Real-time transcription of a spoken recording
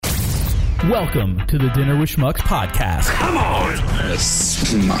Welcome to the Dinner with Schmucks podcast. Come on! What a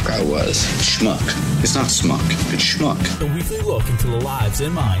schmuck I was. Schmuck. It's not smuck. It's schmuck. A weekly look into the lives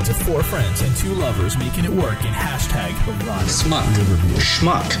and minds of four friends and two lovers making it work in hashtag Smuck.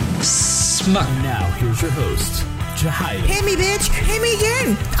 Schmuck. Smuck. And now, here's your host, Jahida. Hit me, bitch. Hit me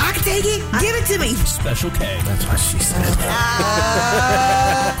again. I can take it. Give it to me. Special K. That's what she said.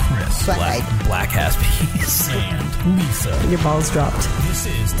 Chris. Black ass piece. And Lisa. Your balls dropped. This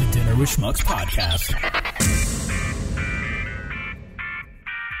is the Dinner with Schmucks podcast.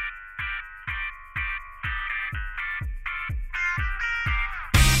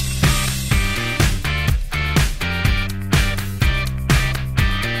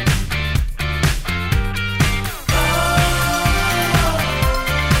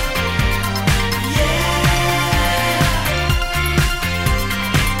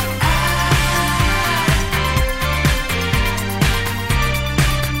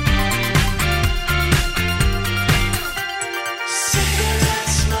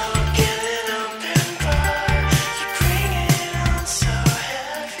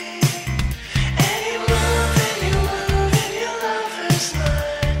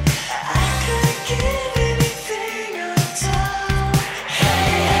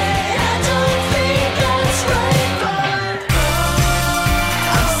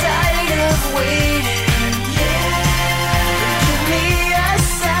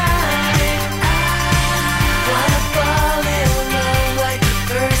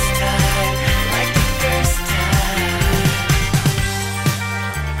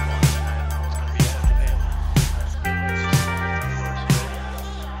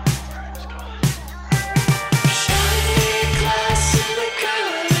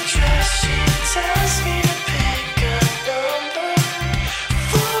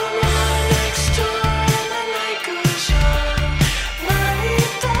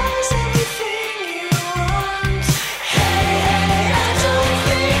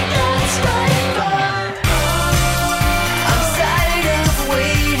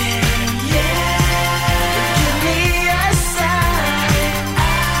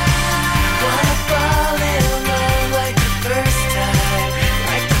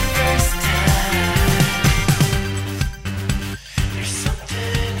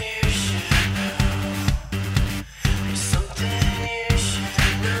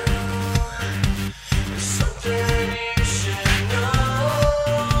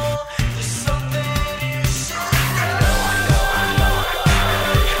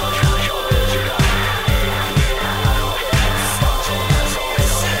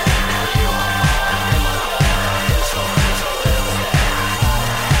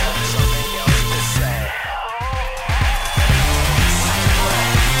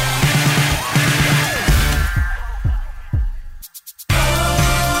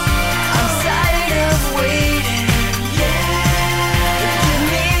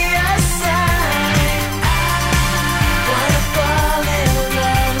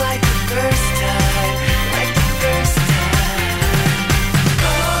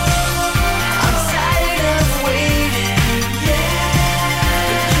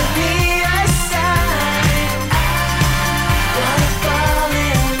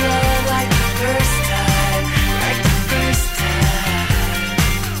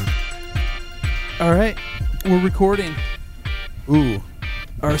 Recording. Ooh.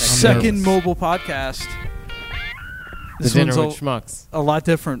 Our second mobile podcast. This the Dinner one's with Schmucks. A lot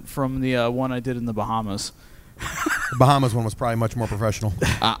different from the one I did in the Bahamas. The Bahamas one was probably much more professional.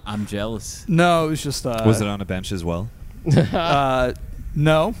 I'm jealous. No, it was just... was it on a bench as well?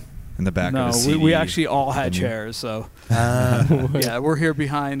 No. In the back of a CD? No, we actually all had chairs, so... yeah, we're here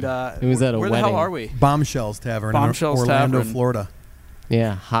behind... it was at a where wedding. the hell are we? Bombshells Tavern in Orlando, Tavern. Florida.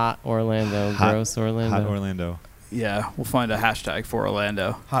 Yeah, hot Orlando. Gross Orlando. Hot Orlando. Yeah, we'll find a hashtag for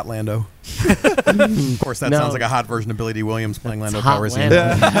Orlando. Hot Lando. Of course, that sounds like a hot version of Billy D. Williams playing Lando Calrissian.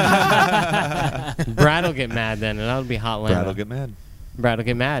 Brad will get mad then, and that'll be Hot Lando. Brad will get mad. Brad will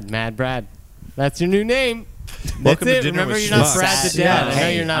get mad. Mad Brad. That's your new name. Welcome That's to it. Dinner Remember, with you're not Schmucks. Brad the Dad. I know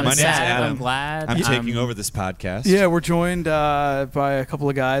you're not My a name's dad. Adam. I'm glad. I'm taking over this podcast. Yeah, we're joined by a couple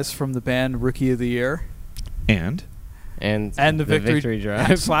of guys from the band Rookie of the Year. And the Victory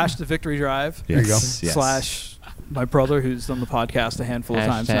Drive. Slash the Victory Drive. There you go. Yes. Slash my brother, who's done the podcast a handful of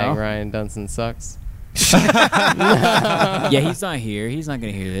times now. Ryan Dunson sucks. Yeah, he's not here. He's not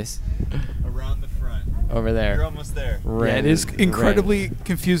going to hear this. Around the front. Over there. You're almost there. Yeah, it is incredibly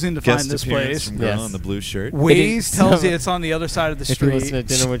confusing to find this place. From Girl in the blue shirt. Waze tells you it's on the other side of the If street. you listen to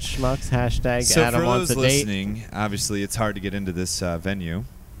Dinner with Schmucks, hashtag So Adam for wants those a date. listening, obviously it's hard to get into this venue.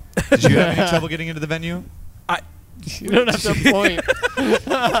 Did you have any trouble getting into the venue? You don't have to point.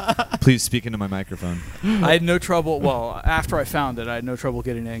 Please speak into my microphone. I had no trouble. Well, after I found it, I had no trouble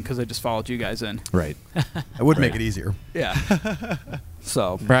getting in because I just followed you guys in. Right. It would make it easier. Yeah.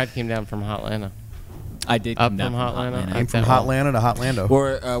 So Brad came down from Hotlanta. I did Up come down from Hotlanta? Came from Hotlanta to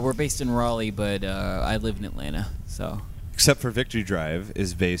Hotlando. We're based in Raleigh, but I live in Atlanta, so Except for Victory Drive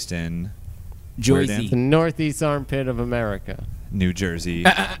is based in Jersey. The northeast armpit of America. New Jersey,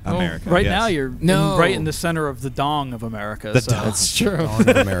 America. right yes. now you're right in the center of the dong of America. The so dong. That's true. Dawn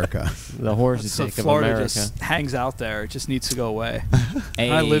of America. The horse So dick of Florida America. just hangs out there. It just needs to go away.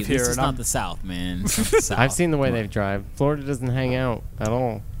 Hey, I live this here, is and not I'm- the South, man. It's not the South. I've seen the way they drive. Florida doesn't hang out at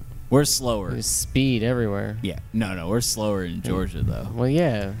all. We're slower. There's speed everywhere. Yeah, no, we're slower in Georgia though. Well,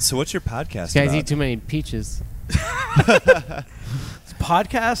 yeah. So what's your podcast These guys about? eat too many peaches. This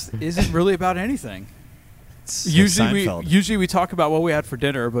podcast isn't really about anything. It's Usually Seinfeld. we talk about what we had for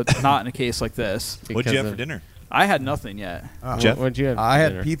dinner, but not in a case like this. What'd because you have of- for dinner? I had nothing yet. Jeff? What'd you have? I for had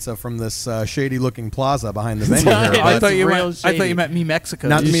dinner? pizza from this shady-looking plaza behind the venue here. Yeah, I That's thought you real meant. I thought shady. you meant me Mexico.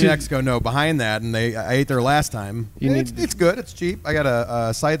 not You me should- Mexico, no, behind that, and I ate there last time. You It's, need- it's good. It's cheap. I got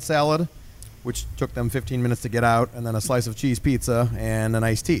a side salad, which took them 15 minutes to get out, and then a slice of cheese pizza and an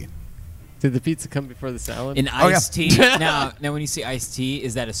iced tea. Did the pizza come before the salad? An Oh, yeah. iced tea. Now, when you say iced tea,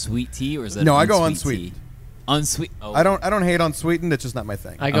 is that a sweet tea or is that No, an I go unsweet unsweet. tea? Unsweet. Oh, I don't hate unsweetened. It's just not my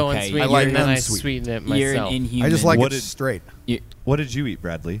thing. I go Okay, on sweet I like and then I unsweet. sweeten it You're myself. an inhuman. I just like What it did- straight. What did you eat,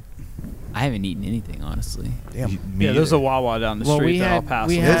 Bradley? I haven't eaten anything, honestly. Damn. Me Yeah, there's a either. Wawa down the Well, street we that I'll had pass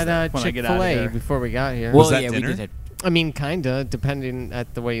we on had when I get out of Chick-fil-A here. before we got here. Well, that yeah, dinner? we did have. I mean, kinda, depending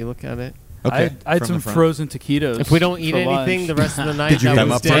at the way you look at it. Okay. I had from some the front. frozen taquitos. If we don't eat for anything lunch. the rest of the night, Did you that heat 'em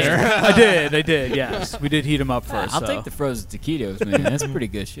was up first? dinner. I did. Yes, we did heat them up first. I'll so. take the frozen taquitos, man. That's pretty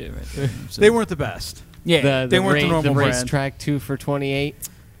good shit right there. So- They weren't the best. Yeah. They weren't the normal brand. racetrack 2 for $28.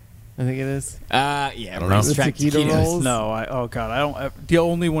 I think it is. Yeah. I don't know. racetrack The taquito taquitos. rolls? No, oh god, I don't. The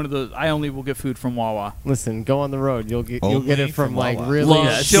only one of the. I only will get food from Wawa. Listen, go on the road. You'll get Only it from from like Wawa. really Love.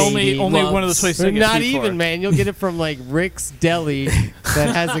 Yeah, it's the only shady- one of those places. I get Not food even, for. man. You'll get it from like Rick's Deli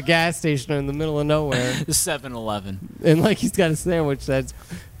that has a gas station in the middle of nowhere, The 7-Eleven. and like he's got a sandwich that's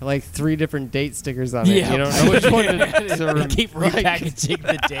like 3 different date stickers on it. Yeah. You don't know which one to They keep like- repackaging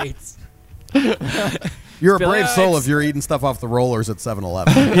the dates. You're a Feel brave like soul it's- if you're eating stuff off the rollers at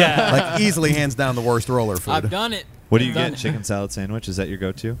 7-Eleven. Yeah. Like, easily hands down the worst roller food. I've done it. What do you I've done get? it. Chicken salad sandwich? Is that your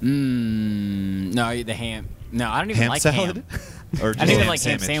go-to? No, I eat the ham. No, I don't even Ham like salad? ham. Or I just don't even ham like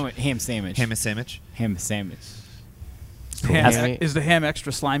ham sandwich? sandwich. Ham sandwich. Ham sandwich? Ham sandwich. Ham, is the ham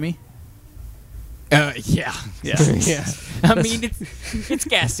extra slimy? Yeah. Yeah. yeah. I mean, it's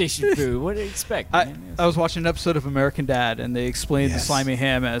gas station food. What do you expect? I man? was watching an episode of American Dad, and they explained the Yes. slimy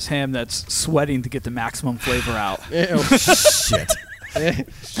ham as ham that's sweating to get the maximum flavor out. Ew. Shit.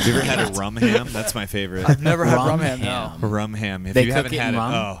 Have you ever had a rum ham? That's my favorite. I've never had Rum rum ham. ham. No. A rum ham. If They you cook haven't it in had it,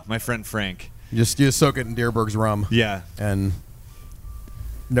 rum? oh, my friend Frank. You just soak it in Deerberg's rum. Yeah. And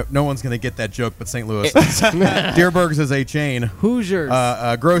no one's going to get that joke but St. Louis. Deerberg's is a chain, Hoosiers.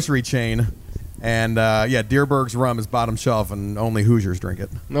 a grocery chain. And, Deerberg's rum is bottom shelf, and only Hoosiers drink it.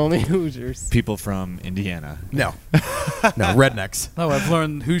 Only Hoosiers. People from Indiana. No. No, rednecks. Oh, I've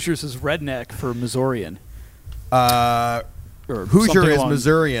learned Hoosiers is redneck for Missourian. Or Hoosier something is along-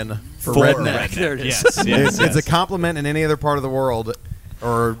 Missourian for For redneck. There it is. Yes, yes, It's a yes. compliment in any other part of the world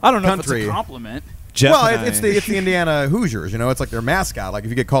or I don't know country. if it's a compliment. Jeff Well, and it's I- the Indiana Hoosiers. You know, it's like their mascot. Like if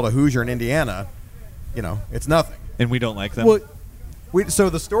you get called a Hoosier in Indiana, you know, it's nothing. and we don't like them. Well, So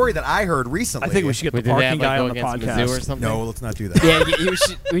the story that I heard recently. I think we should get Wait, the did they parking have, like, guy go on the against Mizzou or podcast. something? No, let's not do that.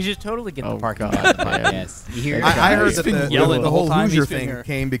 Yeah, we should totally get Oh, the parking God, lot on the man. podcast. You hear? I heard He's that been the yelling the whole whole time Hoosier he's been thing here.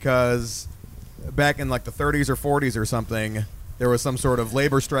 came because back in like the 30s or 40s or something, there was some sort of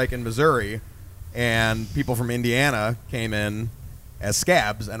labor strike in Missouri, and people from Indiana came in as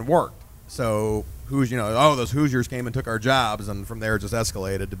scabs and worked. So those Hoosiers came and took our jobs, and from there it just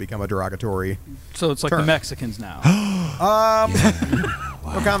escalated to become a derogatory. So it's like Turn. the Mexicans now.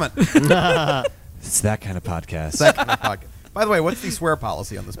 No comment. It's that kind of podcast. Second podcast. By the way, what's the swear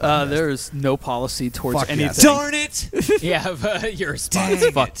policy on this podcast? There is no policy towards Fuck anything. yes. Darn it! Yeah, but your response.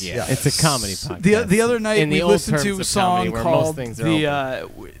 Dang Fuck it. yeah. It's a comedy podcast. The other night In the we old listened terms to a of song comedy where most called things are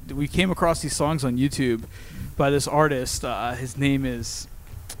we came across these songs on YouTube by this artist. His name is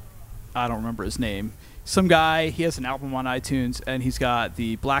I don't remember his name. Some guy. He has an album on iTunes, and he's got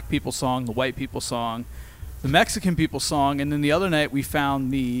the Black People song, the White People song, the Mexican People song, and then the other night we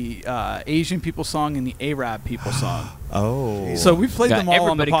found the Asian People song and the Arab People song. Oh. So we played Got them all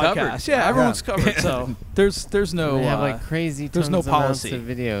on the everybody podcast. covered. Yeah, everyone's covered. So there's no. They have like crazy there's tons no of amounts policy. of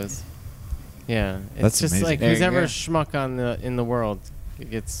videos. Yeah, it's That's just amazing. like There who's you ever go. schmuck in the world. it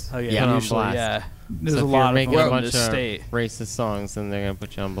gets Oh put yeah, on usually blast. yeah. There's So a if lot you're of making them a in bunch this of state. racist songs, then they're gonna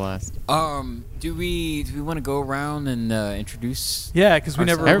put you on blast. Do we want to go around and introduce? Yeah, because we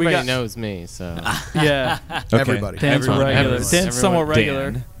never. Everybody we got, knows me, so Yeah, Okay. Everybody. Dan's a Everyone. regular. Everyone. Dan's somewhat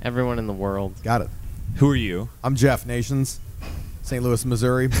regular. Dan, everyone in the world. Got it. who are you? I'm Jeff Nations, St. Louis,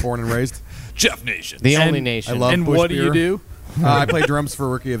 Missouri, born and raised. Jeff Nation. The And only nation. I love And Bush what do you beer. do? I play drums for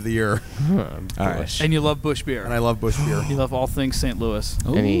Rookie of the Year, All right. And you love Bush beer. and I love Bush beer. You love all things St. Louis.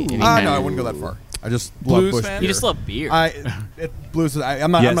 Any No, kind I of- wouldn't go that far. I just Blues love Bush fan? beer. You just love beer. Blues.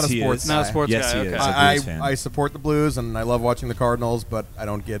 I'm not. I'm not a Yes, he sports. is. Not a guy. sports Yes, guy. he Okay. is. a I Blues fan. I support the Blues, and I love watching the Cardinals, but I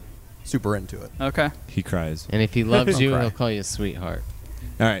don't get super into it. Okay. He cries. And if he loves you, cry. he'll call you sweetheart.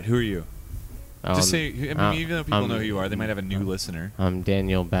 All right, who are you? Just say. I mean, um, even though people know who you are, they might have a new listener. I'm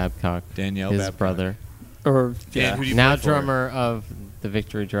Daniel Babcock, Danielle his Babcock. brother. Or Dan, yeah. who do you Now play for? drummer of the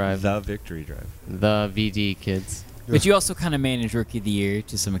Victory Drive, The Victory Drive. the VD Kids. But you also kind of manage Rookie of the Year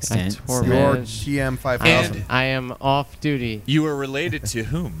to some extent. tore so- my- Your Man. GM I 5000. am, I am off duty. You are related to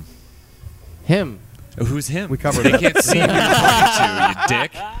whom? Him. Oh, who's him? We covered They that. can't see who you're pointing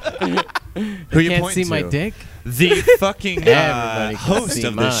to, you dick. Who you Can't pointing see my to? dick. The fucking Everybody can host see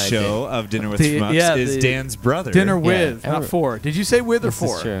of this my show of Dinner with The- Schmucks yeah, is the Dan's brother. Dinner with, Yeah. not for. Did you say with or This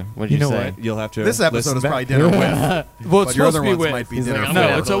for? is true. What'd You you know say? what? You'll have to. This episode listen is back. probably dinner with. Well, But it's your supposed other to be ones with. might be He's dinner like, I'm for. gonna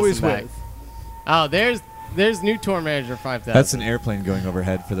No, have it's to always listen with. Oh, there's new tour manager 5000. That's an airplane going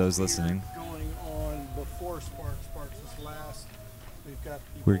overhead for those listening. Going on before Sparks is last. We've got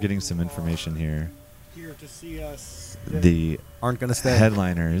people We're getting some information here. here to see us. The Aren't going to stay.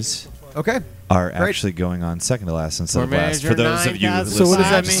 headliners Okay. are Great. actually going on second to last instead Tour of last. manager For those of you who 9,000. So what does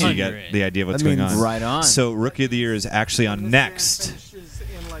that listen, so you mean? get the idea of what's That going means- on. Right on. So Rookie of the Year is actually on This next. band finishes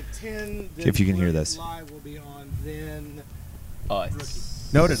in like 10, If you can hear then this. Live will be on, then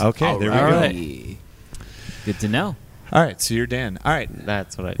Noted. Okay, there we All go. right. Good to know. All right, so you're Dan. All right.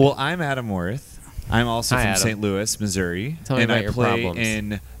 That's what I do. Well, I'm Adam Worth. I'm also Hi, from Adam. St. Louis, Missouri, Tell me and about I your play problems.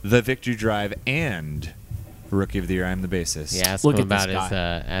 in the Victory Drive and Rookie of the Year. I'm the bassist. Yeah, ask Look him at about this his.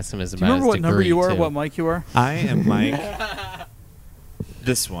 guy. Ask him his Do about you remember his what number degree, you are? too. What mic you are? I am Mike.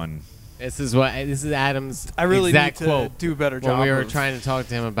 This one. This is Adam's I really exact need to quote. do a better job. When we were of- trying to talk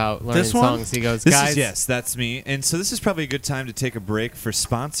to him about learning This one? songs, he goes, This "Guys, is yes, that's me. And so this is probably a good time to take a break for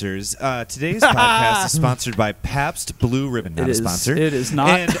sponsors. Today's podcast is sponsored by Pabst Blue Ribbon, not It a is- sponsor. it is not.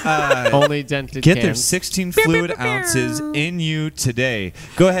 And only dented get their cans." 16 fluid ounces in you today.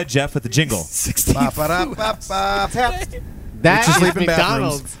 Go ahead, Jeff, with the jingle. Ba-ba-da-ba-ba. That Just is sleep in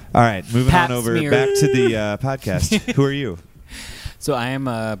McDonald's. bathrooms. All right, moving Pap on over smear. back to the podcast. Who are you? So I am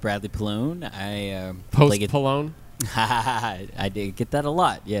Bradley Pallone. I Post play guitar. Pallone. I did get that a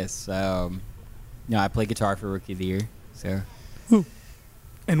lot. Yes. I play guitar for Rookie of the Year. So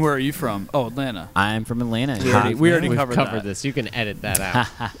And where are you from? Oh, Atlanta. I'm from Atlanta. We already We've covered that. this. You can edit that out.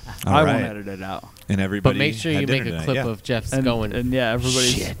 All I right. won't edit it out. And everybody But make sure had you dinner make a tonight. clip Yeah. of Jeff's And, going. and yeah,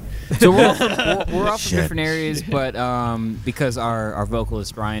 everybody's. So we're all from different areas, but because our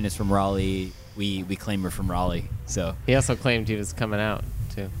vocalist Ryan is from Raleigh, we claim we're from Raleigh. So He also claimed he was coming out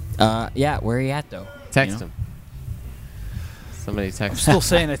too. yeah, where are you at though? Text You know? him. Somebody I'm text. still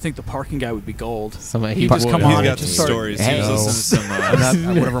saying I think the parking guy would be gold. Somebody He just would. come He's on got and some just start- stories. Hey. He was listening to some. I'm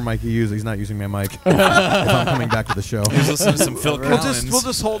not, whatever mic you use, he's not using my mic. If I'm coming back to the show. He was listening to some Phil We'll Collins.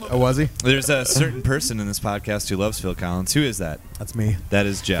 just hold Oh, was he? There's a certain person in this podcast who loves Phil Collins. Who is that? That's me. That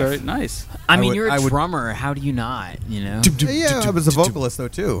is Jeff. Very nice. I mean, would- you're I a would- drummer. How do you not? You know. Yeah, I was a vocalist though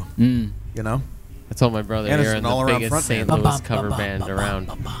too. Mm. You know. I told my brother And it's you're an in the all-around biggest front St. band. Louis cover band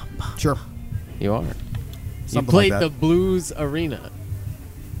around. Sure. You are. You Something played like the that. Blues Arena.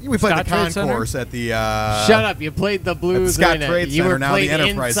 We played Scott the Trade Center? concourse at the. Shut up! You played the Blues Scott Arena. Trade You Center, were now the played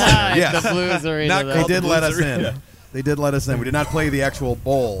Enterprise inside Center. Yes. the Blues Arena. Not though. They called did the let Blues us in. Arena. They did let us in. We did not play the actual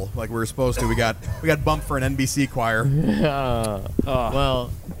bowl like we were supposed to. We got bumped for an NBC choir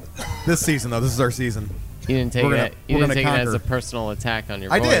Well, this season though. This is our season. you didn't take We're gonna- it. You we're didn't take gonna it as a conquer. personal attack on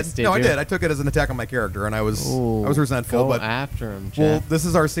your I voice, did. No, I you? did. I took it as an attack on my character, and I was Ooh, resentful. Go But after him, Jeff. well, this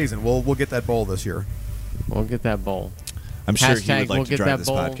is our season. We'll get that bowl this year. We'll get that bowl. I'm sure he Hashtag would like we'll to get drive that this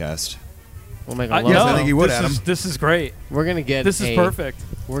bowl. podcast. We'll make a Yes, logo. I think he would, Adam. This is great. We're gonna get. This is a- perfect.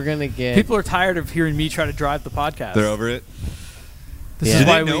 We're gonna get. People are tired of hearing me try to drive the podcast. They're over it. This Yeah. is Do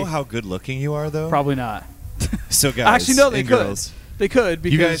why they know we how good looking you are, though? probably not. So, guys, Actually, no, they and could. girls, They could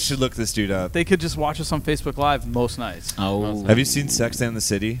because you guys should look this dude up. They could just watch us on Facebook Live most nights. Oh. Have you seen Sex and the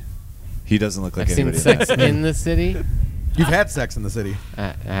City? He doesn't look like I've seen anybody. Sex in the City. You've had sex in the city.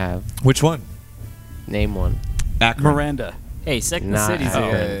 I have. Which one? Name one. Akron. Miranda. Hey, Second Nah, City's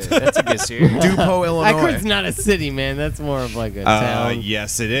Akron. that's a good series. Dupo, Illinois. Akron's not a city, man. That's more of like a town.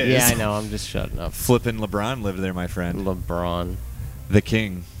 Yes, it is. Yeah, I know. I'm just shutting up. Flippin' LeBron lived there, my friend. LeBron. The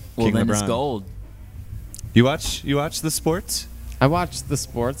king. Well, King then LeBron. it's gold. You watch the sports? I watched the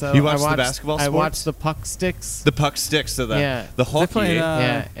sports. You watched the basketball I sports? watched the puck sticks. The puck sticks, so Yeah. the hockey. playing,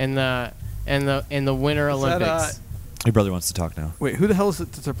 yeah, and the Winter Is that, Olympics. Your brother wants to talk now. Wait, who the hell is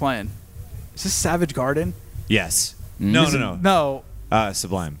it that they're playing? Is this Savage Garden? Yes. Mm. No, Is it- no. No,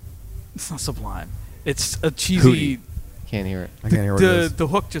 Sublime. it's not Sublime. It's a cheesy. Hootie. Can't hear it. I can't hear what it The is. the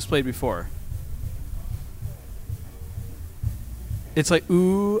hook just played before. It's like,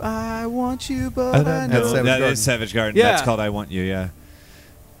 ooh, I want you, but I That's know. Savage That Garden. is Savage Garden. Yeah. That's called I Want You, yeah.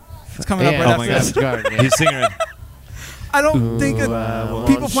 It's coming up Yeah, right Oh after my this. God. Savage Garden. He's singing it. I don't think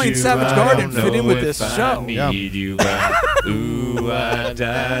people playing Savage Garden fit in with this show. Need you. Ooh, I died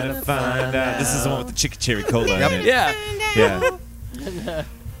to find out. This is the one with the Chicken Cherry Cola in it. Yeah. Yeah.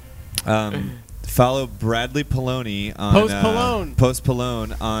 Follow Bradley Poloni on Post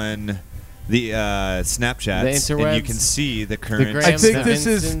Polone on the Snapchat, The and you interwebs. can see the current. gram- I think Graham this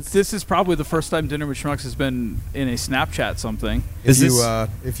Vincent's- is probably the first time Dinner with Schmucks has been in a Snapchat something. Is If this- you I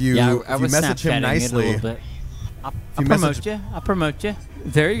if you was message him Snapchatting it a nicely, little bit. I'll you promote message- you. I'll promote you.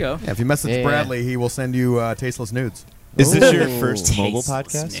 There you go. if you message Yeah. Bradley, he will send you tasteless nudes. Is this your Ooh. first mobile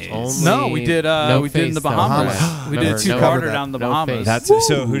Tasteless podcast? news. No, we did. No We did in the face, though. Bahamas. Bahamas. We Never- did two no- Carter that. down in the No Bahamas. face. That's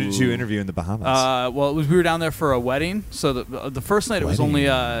so. Who did you interview in the Bahamas? Well, it was, we were down there for a wedding. So the first night it was only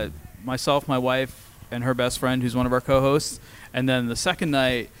myself, my wife, and her best friend, who's one of our co-hosts. And then the second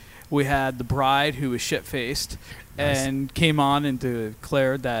night we had the bride, who was shit-faced, and came on and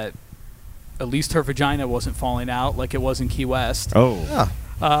declared that at least her vagina wasn't falling out like it was in Key West. Oh,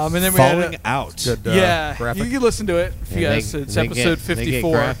 And then we falling had out. Good. yeah, graphic. you can listen to it if you Yeah, guys. they- It's they episode get- they get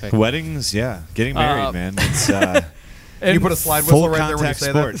 54. graphic. Weddings, yeah, getting married, man. It's And you put a slide whistle full right there when you contact say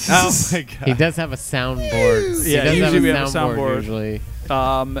sport. that. Oh my god. He does have a soundboard. Yeah, he does usually we have a have soundboard. Usually.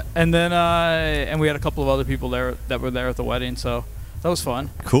 And then and we had a couple of other people there that were there at the wedding, so that was fun.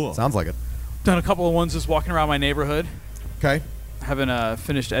 Cool. Sounds like it. Done a couple of ones just walking around my neighborhood. Okay. Haven't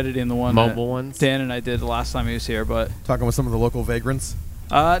finished editing the one Mobile that ones? Dan and I did the last time he was here, but Talking with some of the local vagrants.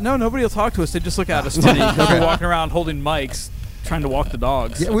 no, nobody will talk to us. They just look at us funny. They'll be walking around holding mics, trying to walk the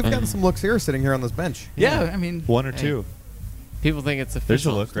dogs. Yeah, we've gotten some looks here sitting here on this bench. Yeah, I mean, One or two. People think it's There's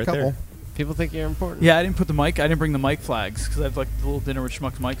official. a look right Couple. there. People think you're important. yeah, I didn't bring the mic flags because I have like the little Dinner with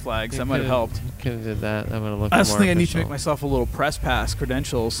Schmucks mic flags. That might have helped. Could have did that. That would have looked I also more think I need to official. make myself a little press pass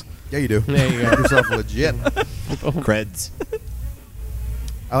credentials. Yeah, you do. There you go. Make yourself legit. Creds.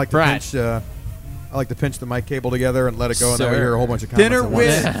 I like to Brad. pinch. I like to pinch the mic cable together and let it go, and then we Sir. hear a whole bunch of comments. Dinner at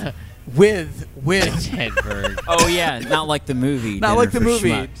once. with Hedberg. Oh yeah, not like the movie. not Dinner like the for movie.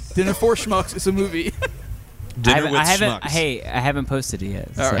 Schmucks. Dinner for Schmucks. It's a movie. Dinner with I haven't. Schmucks. Hey, I haven't posted it yet.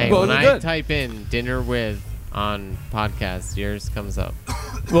 All so- right. Hey, Well, when they're I good. type in dinner with on podcast, yours comes up.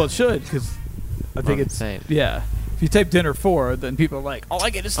 Well, it should because I think I'm it's saying. yeah. If you type dinner for, then people are like, "All I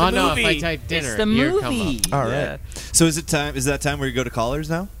get is the Oh no! movie." If I type dinner, It's the your come movie. up. All right. Yeah. So is it time? Is that time where you go to callers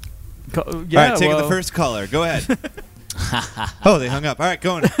now? Yeah, All right, taking well, the first caller. Go ahead. Oh, they hung up. All right,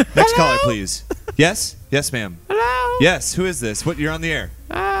 going. Next caller, please. Yes? Yes, ma'am. Hello. Yes, who is this? What? You're on the air.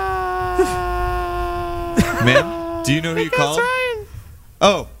 Ah. Ma'am, do you know who you Here comes called? Ryan.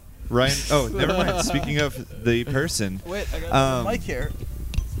 Oh, Ryan. Oh, never mind. Speaking of the person, Wait, I got Um, the mic here.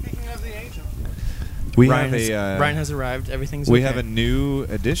 Speaking of the angel. we Ryan have has, a Ryan has arrived. Everything's we okay. have a new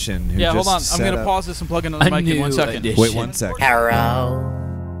addition. Who Yeah, just hold on. I'm set gonna up- pause this and plug another A mic in new 1 second. addition. Wait 1 second. Hello.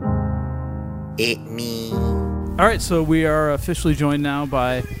 It me. All right, so we are officially joined now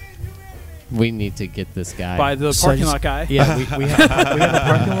by We need to get this guy. the So parking just- lot guy. Yeah, we have a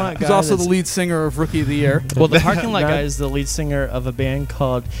parking lot guy. He's also the that's- lead singer of Rookie of the Year. Well, the parking lot Not- guy is the lead singer of a band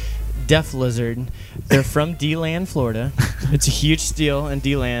called Def Lizard. They're from D-Land, Florida. It's a huge deal in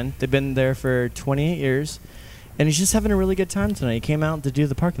D-Land. They've been there for 28 years. And he's just having a really good time tonight. He came out to do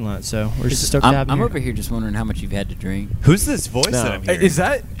the parking lot, so we're just stoked to have him I'm here. over here just wondering how much you've had to drink. Who's this voice No. that I'm hearing? Is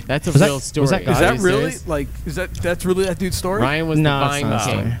that That's a Was that- real was story. that God? is that Are you really serious? like that's really that dude's story? Ryan was No, the it's Vine not a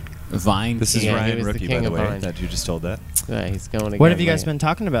King. story. Vine. This is Yeah, he Ryan was the Rookie, by king the of way, Vine. that you just told that. Yeah, he's going again. What have you guys right? been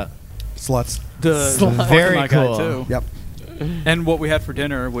talking about? Sluts. The Slut. Very parking lot cool. guy too. Yep. And what we had for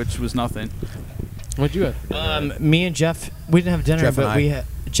dinner, which was nothing. What'd you have? for dinner? Me and Jeff, we didn't have dinner, Jeff and but I. we had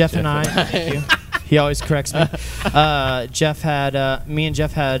Jeff and I. Thank you. He always corrects me. Jeff had me and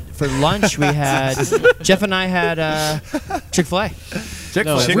Jeff had for lunch. We had Jeff and I had Chick-fil-A. Chick-fil-A.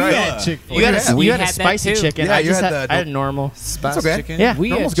 No, Chick-fil-A. we had Chick-fil-A. You had We you had a had that spicy too. chicken. Yeah, I you just had I had the- normal. Spice okay. chicken? Yeah. We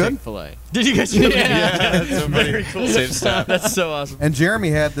Normal's had good. Chick-fil-A. Did you guys? Yeah, so many same stuff. That's so awesome. And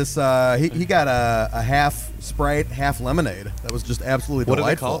Jeremy had this. He got a half Sprite, half lemonade. That was just absolutely What do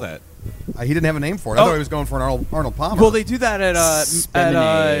they delightful. call that? He didn't have a name for it. I Oh. thought he was going for an Arnold Palmer. Well, they do that at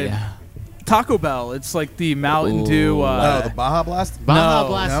Taco Bell. It's like the Mountain Dew. Oh, the Baja Blast? Baja No.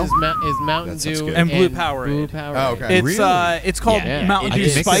 Blast is Mountain That sounds Dew good. And Blue Powerade. Blue Powerade. Oh, okay. It's called Yeah. Mountain I Dew can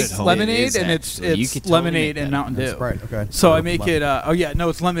mix it Spiked at home. Lemonade, It is, and actually. You it's could totally lemonade make and that. Mountain Dew. Sprite, okay. So I make it. No,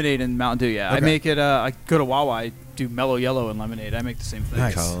 it's lemonade and Mountain Dew. Yeah, I Okay. make it. I go to Wawa. I do Mellow Yellow and lemonade. I make the same thing.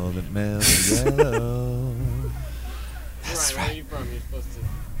 Nice. Call it Mellow Yellow. That's right. Where are you from? You're supposed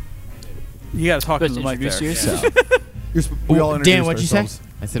to. You got to talk to But the mic introduce there. yourself. We all Dan, introduced what'd you say? ourselves.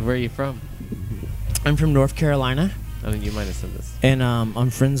 I said, where are you from? I'm from North Carolina, I mean, you might have said this. and I'm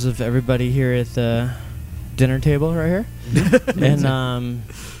friends of everybody here at the dinner table right here. And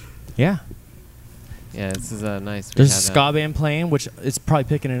yeah, Yeah, this is nice. We there's a had ska band playing, which it's probably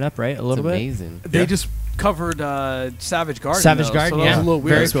picking it up, right? A It's little bit. amazing. They Yeah. just covered Savage Garden. Savage though, Garden, so that was yeah. a little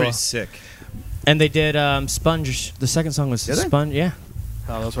Very weird. cool. Pretty sick. And they did Sponge. The second song was Did they? Sponge. Yeah,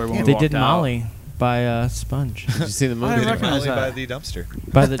 Oh, that's where we they did walked out. Molly by Sponge. Did you see the I movie? didn't recognize Molly that. by the dumpster.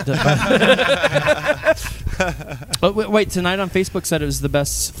 by the. But wait, tonight on Facebook said it was the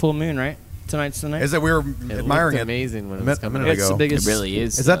best full moon, right? Tonight's the night. Is that we were It admiring looked it amazing when a it was minute, coming minute It's ago? the biggest. It really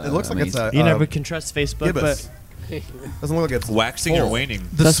is. Is that? It looks like it's amazing. a. You never can trust Facebook, gibbous. Doesn't look like it's Waxing or full. waning?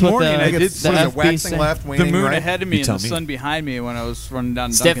 This That's what morning the- I I think did it's the what is it, FB waxing saying. left, the waning moon right? ahead of me You and tell the me. sun behind me when I was running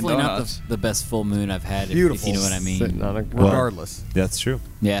down It's Dunkin' definitely not Donuts. the best full moon I've had, if Beautiful. you know what I Sitting mean. on a Regardless. That's true.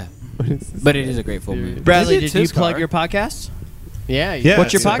 Yeah. What is this? But it is a great full moon. Bradley, Maybe it's did you his plug car. your podcast? Yeah. Yeah.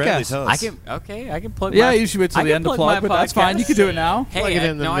 What's your so Bradley, podcast? tell I us. can plug Yeah, my, I usually wait till I the can end to plug plug, my but that's fine. You podcast. can do it now. Hey, Plug it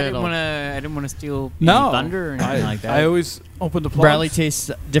in the I didn't middle. want to. I didn't want to steal No. any thunder or anything like that. I always open the plug. Bradley tastes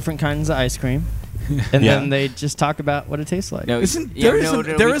different kinds of ice cream, and Yeah. then they just talk about what it tastes like. No, Isn't- yeah, there is no, a-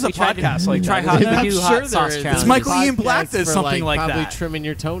 no, there we- is a we tried to- podcast like we try that, hot, isn't we there? do I'm hot sure sauce there is. challenges. It's Michael Ian Black Podcasts does for, something like probably that. trimming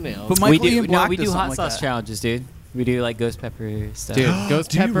your toenails. But We Michael do. Ian Black We does do something hot like sauce that. challenges, dude. We do like ghost pepper stuff. Dude, Ghost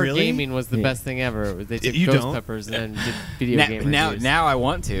Do you Pepper really? Gaming was the Yeah. best thing ever. They took You Ghost don't? Peppers and then did video game now, reviews. now I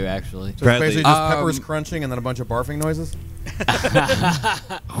want to actually. So it's Bradley. basically just Um, peppers crunching and then a bunch of barfing noises.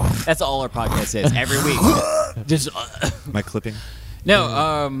 That's all our podcast is every week. Just My clipping.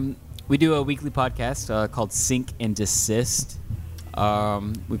 no. We do a weekly podcast called Sync and Desist.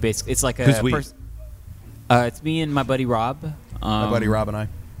 We basically it's like a. Who's we? It's me and my buddy Rob. My buddy Rob and I.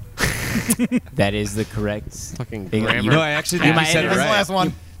 That is the correct Fucking thing. grammar. No, I actually think might you said it edit That's right. the last one.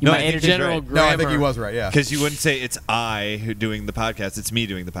 You No, might I think edit he's General right. No, I think he grammar. was right. Yeah. Because you wouldn't say it's I who doing the podcast. It's me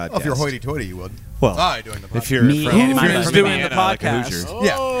doing the podcast. Well, if you're hoity-toity, you would. Well, I doing the podcast. if you're Me from, and if my you're buddy. from Doing the Indiana, like a podcast. Hoosier.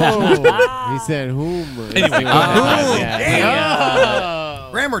 Yeah. Oh, he said whom? Anyway,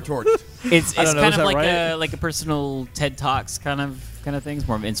 Grammar torch. It's I don't know, kind is of that like right? a personal TED Talks kind of things,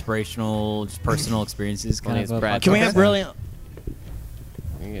 more of inspirational, just personal experiences kind Nice, of. Brad. Can we Okay. have brilliant?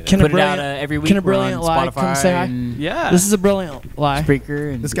 Can Can a Put it out brilliant? every week. Can a We're on brilliant lie Spotify come say hi? and Yeah. This is a brilliant lie.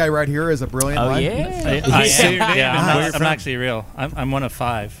 Spreaker and This guy right here is a brilliant Oh line. yeah. I Say your am. name Yeah, and where you're I'm from. actually real. I'm one of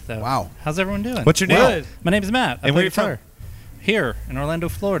 5. Though. Wow. How's everyone doing? What's your name? Good. My name's Matt. I And play where you from? guitar. Here in Orlando,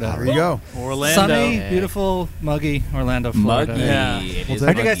 Florida. There you go. Orlando. Sunny, Yeah. beautiful, muggy Orlando, Florida. Muggy. Yeah. It Well, is I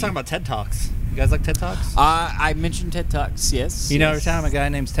heard you guys muggy. talking about TED Talks. You guys like TED Talks? I mentioned TED Talks. Yes. You know, every yes. time a guy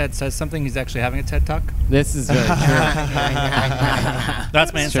named Ted says something, he's actually having a TED Talk. This is very true.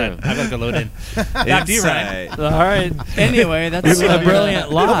 That's my It's insight. true. I gotta go load in. Back to you, Ryan. Inside. All right. Anyway, that's a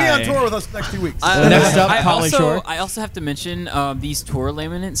brilliant lie. He'll be on tour with us next 2 weeks. Next up, I Pauly Shore. I also have to mention these tour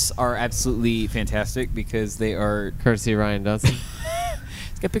laminates are absolutely fantastic because they are. Courtesy Ryan Dodson,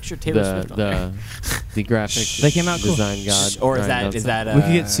 It's got a picture of Taylor Swift on there. the graphic They came out cool. design god. Or is Ryan that is Dodson. that? We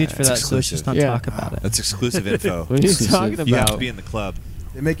could get sued for It's that, so let's just not exclusive. talk about it. That's exclusive info. What are you talking about? You have to be in the club.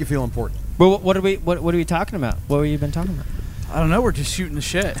 They make you feel important. Well, what are we talking about? What have you been talking about? I don't know. We're just shooting the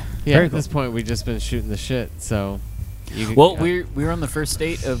shit. Yeah, Very at this point we've just been shooting the shit. So, you could- Well, we're on the first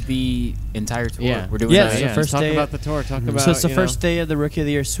date of the entire tour. yeah, We're doing Yeah, that. it's the yeah. first Talk day- about the tour. Talk about So it's the you know, first day of the Rookie of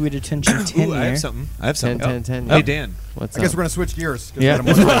the Year Sweet Attention 10 Ooh, I year. have something. 10, 10. Hey Dan. What's I guess up? we're gonna switch gears. 'cause Yeah.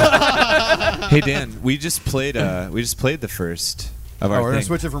 we had a- Hey Dan. We just played the first of Oh, our we're gonna thing.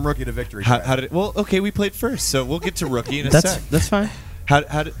 switch it from rookie to victory. How did? Well, okay, we played first, so we'll get to rookie in a That's sec. that's fine. How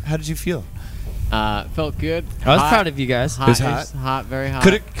did you feel? Felt good. I was Hot. proud of you guys. Hot, was it hot? was hot, very hot.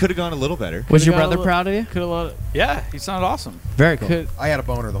 Could have gone a little better. Was your Could've brother got a proud of you? Could have Yeah, he sounded awesome. Very cool. could I had a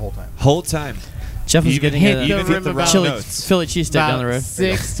boner the whole time. Whole time. Jeff was You even getting hit- a you even hit the rim wrong chili notes. Philly cheesesteak down the about road.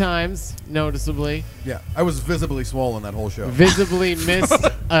 6 times, noticeably. Yeah, I was visibly swollen that whole show. Visibly missed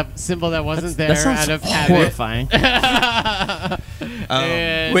a symbol that wasn't there That sounds out of habit. horrifying.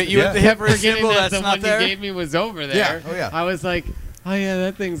 And Wait, you Yeah. have to hit kept for a forgetting symbol that that's the not one there? you gave me was over there. Yeah, oh, yeah. I was like, oh yeah,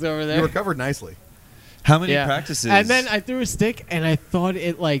 that thing's over there. You recovered nicely. How many Yeah. practices? And then I threw a stick, and I thought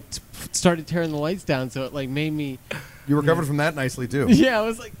it like started tearing the lights down, so it like made me. You recovered from that nicely too. Yeah, I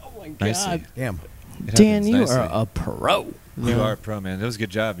was like, oh my Nicely. god. Damn. It Dan, happens you nicely. are a pro. You No. are a pro, man. That was a good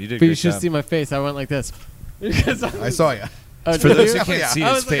job. You did a But you great should job. see my face. I went like this. Because I saw you. Oh, For did those you? who can't see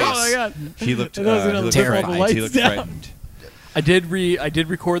I his was like, face, oh my God. he looked And I was gonna he looked flip all the frightened. lights He looked down. frightened. I did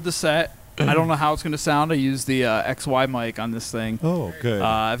record the set. I don't know how it's going to sound. I used the XY mic on this thing. Oh, good.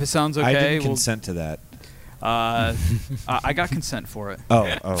 If it sounds okay, I didn't we'll- consent to that. I got consent for it. Oh.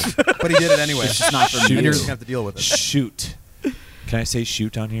 But he did it anyway. It's just not for And me. you're just gonna have to deal with it. Shoot. Can I say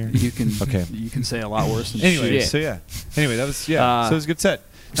shoot on here? You can. Okay. You can say a lot worse than Anyway, shit. so yeah. Anyway, that was so it was a good set.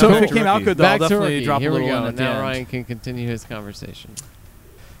 So Now if back it to came out Rookie. good, though, I'll Back to definitely Rookie. drop Here a we little go. in at the Now end. Ryan can continue his conversation.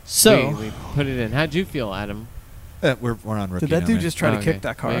 So we put it in. How'd you feel, Adam? We're on Rookie Did that now, dude man. just try to Okay. kick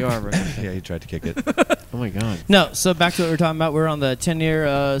that car? Well, you are Rookie. Yeah, he tried to kick it. Oh my God. no, so back to what we were talking about. We're on the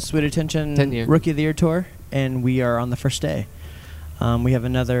 10-year Sweet Attention 10-year. Rookie of the Year tour, and we are on the first day. We have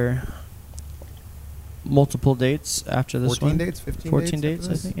another multiple dates after this 14 one. dates, 15 14 dates, dates,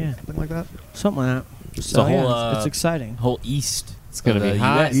 I after think. this? Yeah, Something like that. something like that. The So whole, yeah, it's exciting. Whole East. It's gonna of be the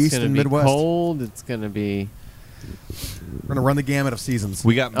hot. US. East It's gonna and be Midwest. cold. It's gonna be. We're gonna run the gamut of seasons.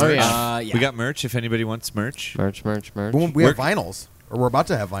 We got merch. Oh, yeah. Yeah. We got merch if anybody wants merch. Merch. We have vinyls, or we're about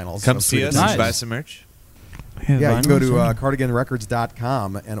to have vinyls. Come of see Sweet us Attention. and buy some merch. Yeah, you can go to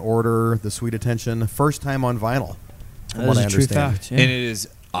cardiganrecords.com and order the Sweet Attention first time on vinyl. From That what is I a true understand. fact. Yeah. And it is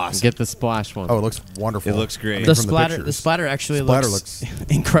awesome. Get the splash one. Oh, it looks wonderful. It looks great. I mean, the from splatter, pictures. the splatter actually Splatter looks,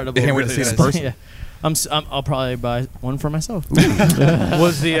 looks incredible. Can't wait to see it in person. Yeah. I'll probably buy one for myself.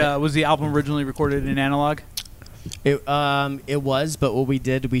 was the album originally recorded in analog? It was, but what we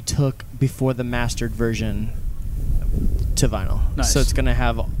did, we took before the mastered version to vinyl. Nice. So it's gonna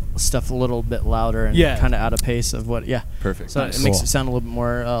have stuff a little bit louder and Yeah. kind of out of pace of what. Yeah. Perfect. So Nice. it makes Cool. it sound a little bit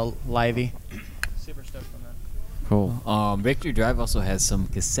more lively. Super stoked on that. Cool. Victory Drive also has some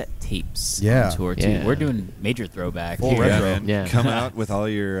cassette tapes Yeah. on tour too. Yeah. We're doing major throwback. Full here. retro. man. Yeah. Come out with all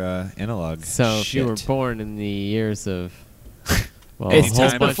your analog. So if you were shit. born in the years of, well, It's a whole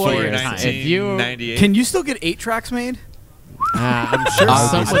time bunch before of your years. time. If you, 1998. Can you still get 8 tracks made? I'm sure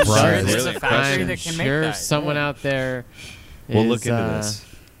I would be someone surprised. does. There's a factory I'm that can make sure that. someone out there. We'll is, look into this.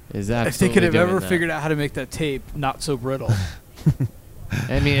 Is If they absolutely could have doing ever that. figured out how to make that tape not so brittle.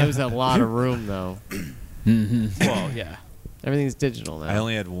 I mean, it was a lot of room though. Well, yeah. Everything's digital now. I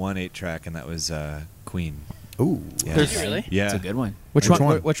only had one 8-track, and that was Queen. Ooh. Yeah. There's really? Yeah. It's a good one. Which Which one?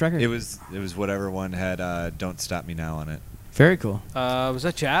 one? Which record? It was whatever one had "Don't Stop Me Now" on it. Very cool. Was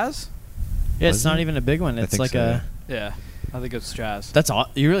that jazz? Yeah, Was it's not it? even a big one. I It's think like so, a. Yeah, I think it's jazz. That's all.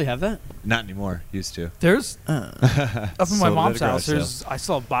 You really have that? Not anymore. Used to. There's up in my Sold it at mom's a house. garage I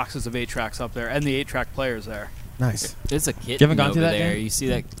still have boxes of 8 tracks up there, and the 8-track players there. Nice. There's a kitten haven't gone over through that, there. Dan? You see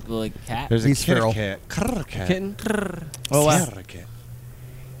that little cat? There's He's a feral. cat. Kitten. Oh wow.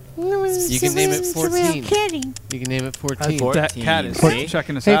 You can name it 14. You can name it 14. That cat is 14.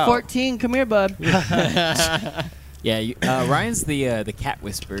 checking us Hey, out. 14, come here, bud. Yeah, Ryan's the cat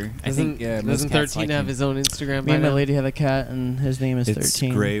whisperer. I think most Doesn't cats 13 like have him. his own Instagram Me by and my now? lady have a cat, and his name is It's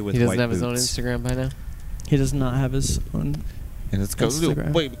 13. gray with He doesn't white have his own boots. Instagram by now? He does not have his own. And it's got little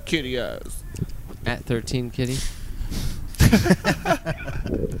Instagram. baby kitty eyes. At 13 Kitty?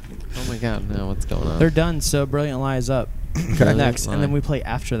 Oh my god, no, what's going on? They're done, so Brilliant Lie is up. Brilliant Next, Lie. and then we play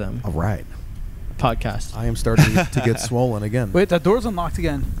after them. All right. Podcast. I am starting to get swollen again. Wait, that door's unlocked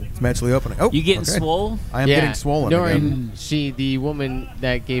again. It's magically opening. Oh, You getting okay. swole? I am getting swollen again. The woman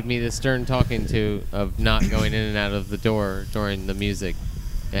that gave me the stern talking to of not going in and out of the door during the music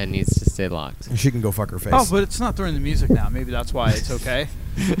and needs to stay locked. She can go fuck her face. Oh, but it's not during the music now. Maybe that's why it's okay.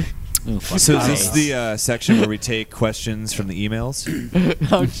 Ooh, fuck So my is this face. the section where we take questions from the emails?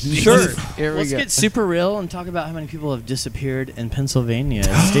 Oh, Sure. Here we Let's go. get super real and talk about how many people have disappeared in Pennsylvania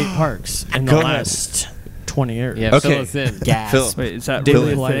at state parks in the Go ahead. last 20 years. Yeah, Okay. fill us in. Gas. Philip. Wait, is that David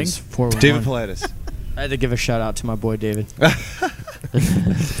really a Politis, thing? 411. David Politis. I had to give a shout out to my boy David.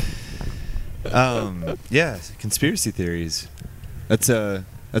 Yeah, conspiracy theories. That's a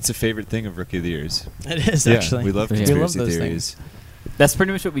favorite thing of Rookie of the Years. It is Yeah, actually. we love Yeah. conspiracy We love those theories. That's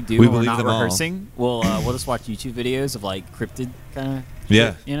pretty much what we do We when we're believe not them all. rehearsing. We'll just watch YouTube videos of like cryptid kind of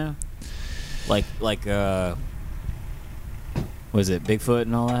Yeah. you know, like was it Bigfoot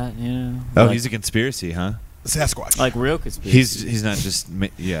and all that? You know, Oh, like, he's a conspiracy, huh? Sasquatch. like real conspiracy. He's not just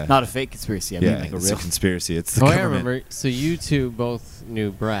yeah. not a fake conspiracy. I yeah, mean like a it's real. a conspiracy. It's the Oh, I government. remember. So you two both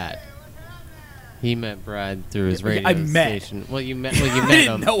knew Brad. He met Brad through his Yeah, radio I met. station. Well, you met. Well, you met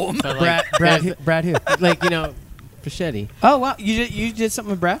didn't him. know him. But, like, Brad who? like Fischetti. Oh wow, you did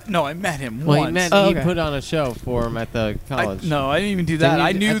something with Brad? No, I met him Well, once. he met. Oh, He okay. put on a show for him at the college. No, I didn't even do Didn't that. you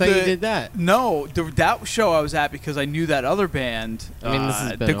I d- knew I thought you did that. No, that show I was at because I knew that other band. I mean, this has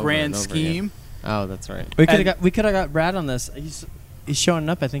been the over Grand and over Scheme. Oh, that's right. We could And- have got Brad on this. He's showing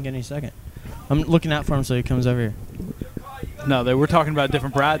up I think any second. I'm looking out for him so he comes over here. No, we're talking about a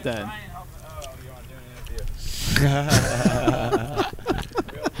different Brad then.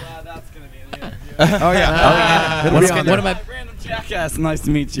 Oh yeah. It'll be on there. What am I? Random jackass. Nice to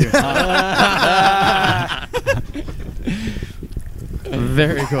meet you.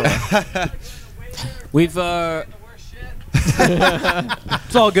 Very cool. We've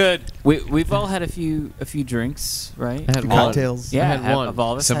It's all good. we've all had a few drinks, right? I had Cocktails. Yeah, I had one. Of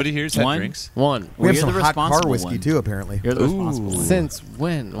all of us Somebody had here's had one. drinks. One. We have You're some the hot car responsible whiskey one. too, apparently. You're the responsible one. Since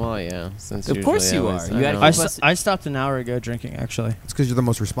when? Well, yeah. Since Of course usually you I always- are. You I had know. to- I stopped an hour ago drinking, actually. It's because you're the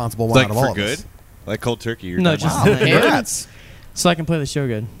most responsible one Like out of all for of good? us. Like cold turkey. You're No, done. just Wow, him. congrats. So I can play the show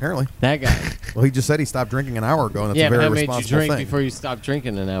good. Apparently. That guy. Well, he just said he stopped drinking an hour ago, and that's Yeah, a but very that made you responsible drink thing. before you stopped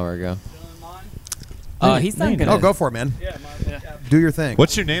drinking an hour ago. He's not gonna. Oh, go for it, man. Do your thing.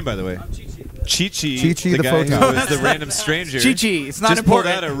 What's your name, by the way? Chi-Chi. Chi-Chi the guy photon. who is the random stranger. Chi-Chi, it's not just pulled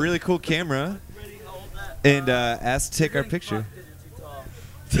important. out a really cool camera and asked to take our picture.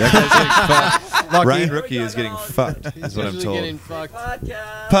 That guy's getting fucked. Lucky. Ryan Rookie is getting fucked, is what I'm Usually told. getting fucked.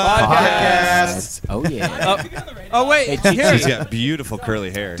 Podcast. Oh yeah. Oh wait, Hey, here, He's got beautiful curly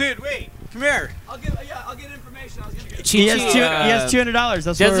hair. dude. Wait, come here. I'll get information. I was gonna get He has $200.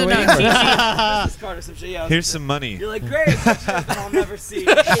 That's what we're doesn't waiting know for. this card or some shit. Yeah, Here's some money. You're like, great. I'll never see.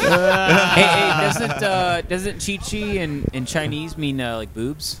 hey, doesn't Chi-Chi in Chinese mean like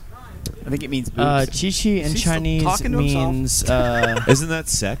boobs? I think it means boobs. Chi-Chi in Is he still Chinese talking to himself? means... Isn't that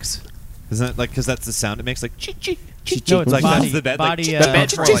sex? Isn't that like because that's the sound it makes? Like chi-chi. No, it's like body. that's the bed. Body, like, the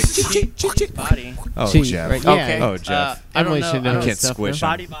bed for like body. oh, Chi, Jeff. right, yeah. Okay. Oh, Jeff. I don't Emily know. should know I You don't- can't stuff, squish no?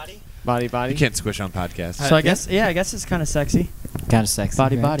 on. Body. You can't squish on podcasts. So I guess it's kind of sexy. Kind of sexy.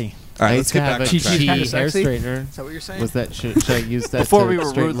 Body, right? body. All right, I let's used to get have back a on track. Chi Kinda hair sexy? straightener. Is that what you're saying? Was that should I use that Before to we were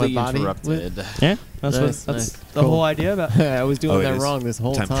straighten my rudely body interrupted. Yeah, that's Nice, that's nice. the Cool. whole idea about. I was doing Oh, it that is. wrong this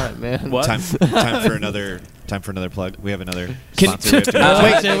whole time, man. What? Time for another plug. We have another sponsor. We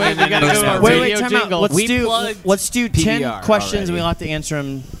have to Wait, mention. we gotta no, go. no, Wait, radio time out. jingle. Let's We do plugged 10 PBR questions, and already. we'll have to answer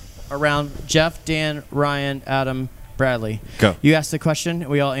them around Jeff, Dan, Ryan, Adam, Bradley. Go. You ask the question,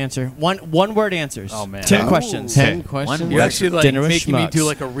 we all answer. One word answers. Oh, man. 10 Ooh. questions. 10 Okay. questions. You're actually like Dinner with making me schmucks. do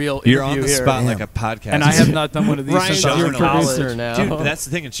like a real You're on interview the here. spot like a podcast. And I have not done one of these Ryan's since I was your in college. producer now. Dude, that's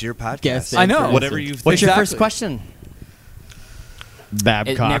the thing. It's your podcast. Guest I know. answer. Whatever you. What's your Exactly. first question? It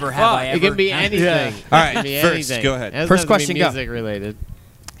Babcock. never have I ever. It can be anything. Yeah. It All can right, be first, anything. go ahead. It doesn't First have to be question, go. music related.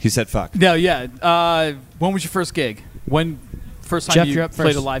 He said fuck. No, yeah. When was your first gig? When first time Jeff, you you're up played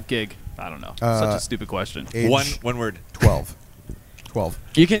first. a live gig? I don't know. Such a stupid question. Age One word. 12. 12.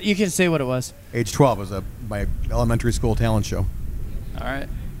 You can say what it was. Age 12 was my elementary school talent show. All right.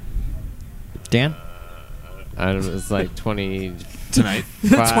 Dan? I don't know. It's like 20. Tonight.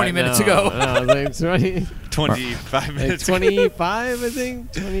 20 minutes ago. No, like 20. 25 Like minutes. 25, I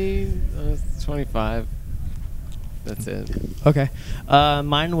think. 25. That's it. Okay.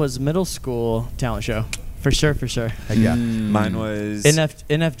 Mine was middle school talent show. For sure. Heck yeah. Mine was.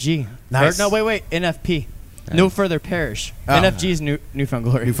 NFG. Nice. Or, no, wait. NFP. No Further Parish. Oh. NFG's Newfound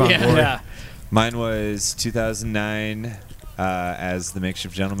Glory. Newfound Glory. Yeah. Mine was 2009 as the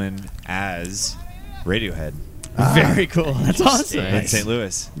Makeshift Gentleman as Radiohead Very cool. That's awesome. in St.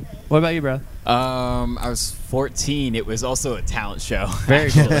 Louis. What about you, bro? I was 14. It was also a talent show.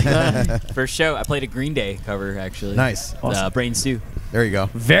 Very cool. First show, I played a Green Day cover actually. Nice. Brain Stew. There you go.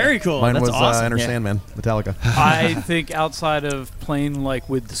 Very cool. Mine That's was awesome. Enter Yeah. Sandman, Metallica. I think outside of playing like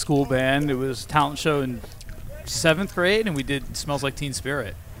with the school band, it was a talent show in 7th grade, and we did Smells Like Teen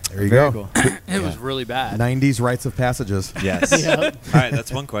Spirit. There you Very go. cool. It was really bad. 90s rites of passages. Yes. All right, that's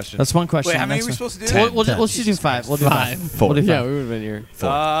one question. That's one question. Wait, how many are Next we one. supposed to do? We'll just do 5. We'll do 5. Four. We'll do Yeah, 5. we would have been here.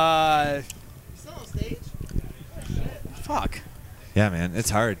 Fuck. Yeah, man, it's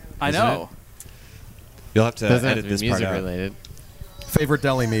hard. I isn't know. it? You'll have to Doesn't have edit to be this part music out. related. Favorite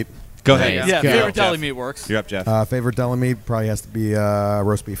deli meat. Go There ahead. you Yeah, go. You're favorite up, deli Jeff. meat works. You're up, Jeff. Favorite deli meat probably has to be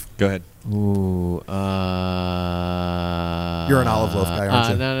roast beef. Go ahead. Ooh. You're an olive loaf guy, aren't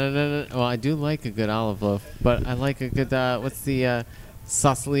you? No. Well, I do like a good olive loaf, but I like a good, what's the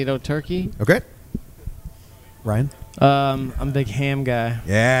Sausalito turkey? Okay. Ryan? I'm a big ham guy.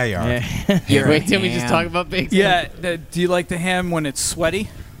 Yeah, you are. Yeah. Wait, didn't we just talk about bacon? Yeah. Do you like the ham when it's sweaty?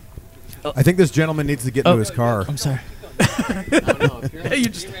 I think this gentleman needs to get into his car. I'm sorry. You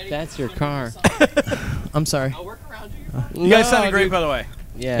just. That's your car. I'm sorry. You guys sounded great, by the way.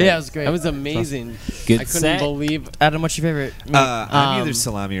 Yeah, Yeah, it was great. That was amazing. Good I couldn't set. believe Adam, what's your favorite meat? I'm either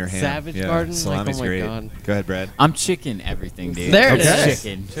salami or ham. Savage yeah, Garden? Salami's Like, oh my great. God. Go ahead, Brad. I'm chicken everything, dude. There it Okay. is.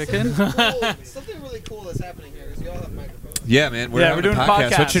 Chicken. Chicken. Something really cool that's happening here is you all have microphones. Yeah, man. We're Yeah, having we're a doing a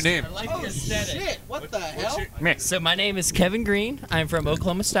podcast. What's your podcast. name? Oh shit! What the hell? So my name is Kevin Green. I'm from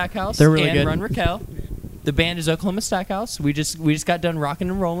Oklahoma Stackhouse They're really and good. run Raquel. The band is Oklahoma Stackhouse. We just got done rocking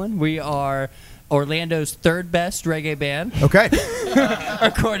and rolling. We are Orlando's third best reggae band. Okay.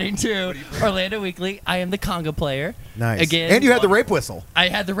 According to Orlando Weekly, I am the conga player. Nice. Again, And you had the rape whistle. I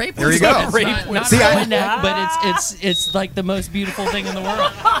had the rape There you whistle. go. It's Rape not whistle. See, on my I- neck, but it's like the most beautiful thing in the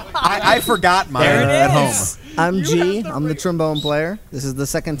world. I forgot mine at home. I'm G. I'm the trombone player. This is the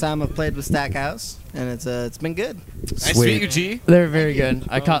second time I've played with Stackhouse, and it's been good. Nice to meet you, G. They're very good.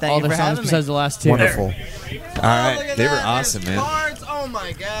 I caught Thank all you their for songs having me. besides the last two. Wonderful. All right, they were awesome, man. Cards. Oh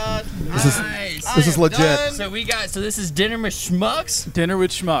my god. This is legit. So this is Dinner with Schmucks. Dinner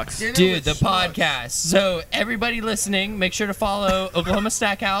with Schmucks. Dude, the podcast. So everybody listening, make sure to follow Oklahoma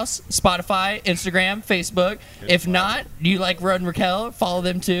Stackhouse, Spotify, Instagram, Facebook. If not, you like Rod and Raquel, follow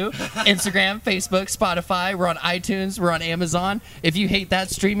them too. Instagram, Facebook, Spotify. We're on iTunes. We're on Amazon. If you hate that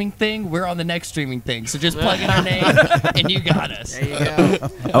streaming thing, we're on the next streaming thing. So just plug in our name, and you got us. There you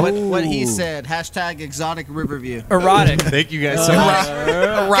go. What he said. Hashtag exotic Riverview. Erotic. Thank you guys so much.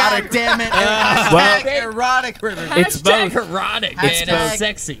 God damn it. Hashtag erotic Riverview. It's both erotic, man. It's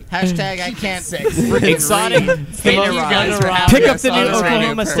sexy. Hashtag I can't Exotic. Thank you guys for having Pick up us the on new this radio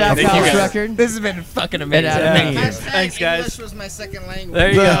Oklahoma program. Stackhouse record. This has been fucking amazing. Thank you. Thanks, guys. English was my second language. There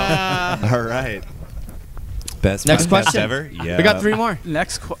you go. All right. Best Next podcast question. ever. Yeah. We got 3 more.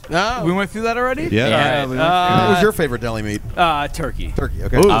 Next we went through that already? Yeah. All right. What was your favorite deli meat? Turkey. Turkey.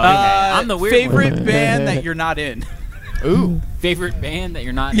 Okay. I'm the weird favorite one. band that you're not in. Ooh. Favorite band that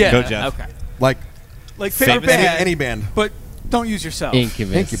you're not Yeah. in? Go, Jeff. Okay. Like Favorite band. any band. But don't use yourself.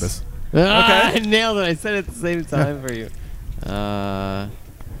 Incubus. Incubus. I nailed it. I said it at the same time for you.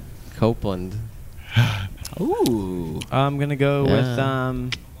 Copeland. Ooh. I'm gonna go with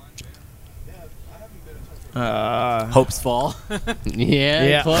Hope's Fall.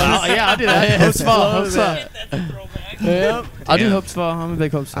 Yeah. Close. I'll do that. Hopes Fall. Hopes Fall. Yep. I'll do Yeah. Hopes Fall. I'm a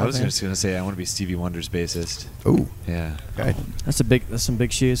big Hopes Fall I was fan. just gonna say I want to be Stevie Wonder's bassist. Ooh. Yeah. Okay. That's some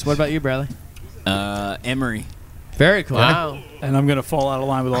big shoes. What about you, Bradley? Emery. Very cool. Wow. And I'm going to fall out of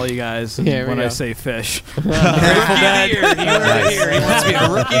line with all you guys Here we when I go. say Fish. Rookie of the year. He wants to be the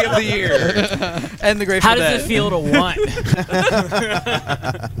rookie of the year. And the Grateful How Dead. does it feel to want?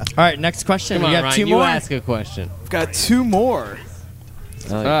 All right, next question. Come on, we got Ryan, 2 you more. ask a question. I've got 2 more.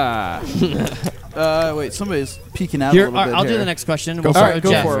 Oh, Wait, somebody's peeking out Here, a little bit I'll do here. the next question. Go We'll for start it. with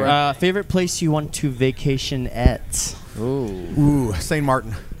Go Jeff. for it, Ryan. Favorite place you want to vacation at? Ooh, St.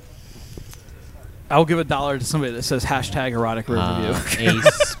 Martin. I'll give $1 to somebody that says hashtag erotic review.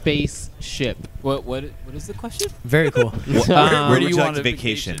 a spaceship. What is the question? Very cool. Where do you want want to to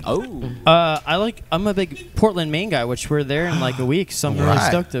vacation? Oh. I'm a big Portland, Maine guy, which we're there in like a week, so I'm really Right.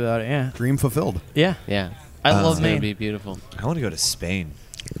 stoked about it. Yeah, Dream fulfilled. yeah. Yeah. I It's love gonna Maine. be beautiful. I want to go to Spain.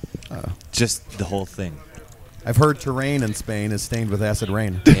 Just the whole thing. I've heard terrain in Spain is stained with acid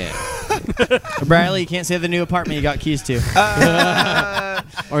rain. Yeah. Bradley, you can't say the new apartment you got keys to.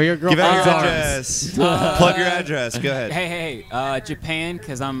 Or your Give out your girlfriend's address. Plug your address. Go ahead. Hey, Japan,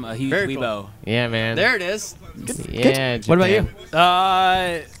 because I'm a huge Very cool. Weebo. Yeah, man. There it is. Yeah. What about you?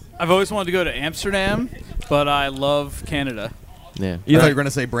 Japan. I've always wanted to go to Amsterdam, but I love Canada. Yeah. I thought you were going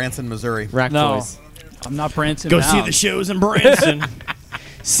to say Branson, Missouri. Rack No. Boys. I'm not Branson. Go bound. see the shows in Branson.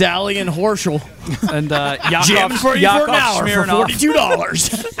 Sally and Horschel. And Yakov, Jamming for you for an hour for Smirnoff.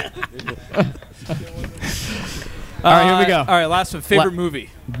 $42. All right, here we go. All right, last one. Favorite movie?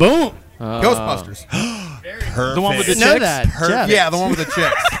 Boom. Ghostbusters. Perfect. The one with the Know chicks? that. Jeff. Yeah, the one with the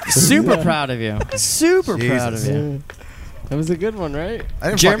chicks. Super proud of you. Super proud of Jesus. you. That was a good one, right? I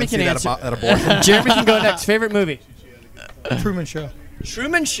didn't Jeremy fucking see can that, answer. that abortion. Jeremy can go next. Favorite movie? Truman Show.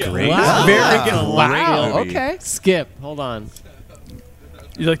 Truman Show. Great. Wow. Very good. Wow. movie. Okay. Skip. Hold on.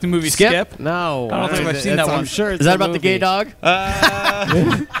 You like the movie Skip? No. I don't think I've seen that one. I'm sure. Is that about the gay dog? Tell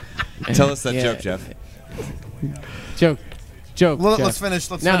us that Yeah. joke, Jeff. Joke. Well, Jeff. let's finish.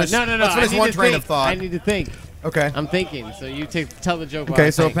 Let's No. finish. No. Let's I finish need one to train think. of thought. I need to think. Okay. I'm thinking. So you tell the joke. while Okay,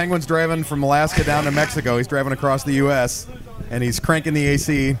 I so think. Penguin's driving from Alaska down to Mexico. He's driving across the U.S. and he's cranking the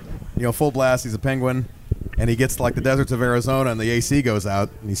AC, full blast. He's a penguin, and he gets to like the deserts of Arizona, and the AC goes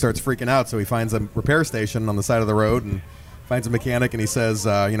out, and he starts freaking out. So he finds a repair station on the side of the road and finds a mechanic, and he says,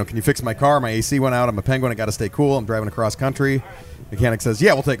 can you fix my car? My AC went out. I'm a penguin. I got to stay cool. I'm driving across country. Mechanic says,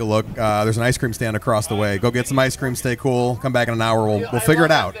 yeah, we'll take a look. There's an ice cream stand across the way. Go get some ice cream. Stay cool. Come back in an hour. We'll figure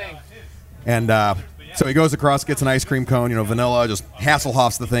it out. And so he goes across, gets an ice cream cone, vanilla, just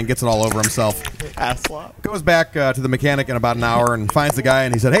Hasselhoffs the thing, gets it all over himself. Hasselhoff. Goes back to the mechanic in about an hour and finds the guy,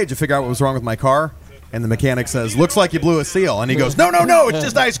 and he said, hey, did you figure out what was wrong with my car? And the mechanic says, looks like you blew a seal. And he goes, no, it's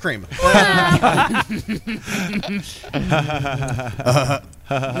just ice cream.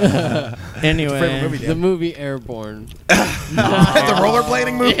 Anyway, Favorite movie, the Dan? movie Airborne. The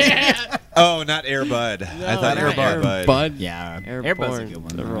rollerblading movie? Yeah. Oh, not Air Bud. I thought Air Bud. Bud. Yeah, Airborne. Airbud's a good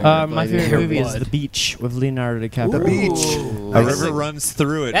one. My favorite movie is Blood. The Beach with Leonardo DiCaprio. The Beach. A river runs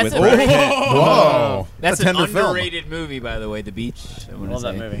through it That's with a- Brad Pitt. Whoa. That's a an tender film. underrated movie, by the way. The Beach. I wanna Love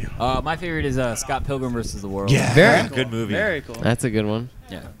that say. movie. My favorite is Scott Pilgrim versus the World. Yeah, Very good movie. Very cool. That's a good one.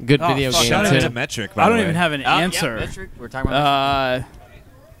 Yeah. Good Oh, video fuck, game Shout out too. to Metric, by I the don't way. even have an answer. Yeah, Metric. We're talking about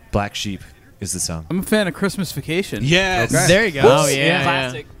Black Sheep is the song. I'm a fan of Christmas Vacation. Yes. Okay. There you go. Oh yeah,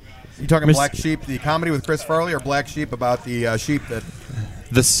 classic. You talking Mis- Black Sheep, the comedy with Chris Farley, or Black Sheep about the sheep that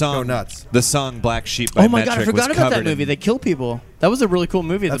The song, go nuts? The song "Black Sheep" by Oh my Metric god, I forgot was about that covered movie. in- They kill people. That was a really cool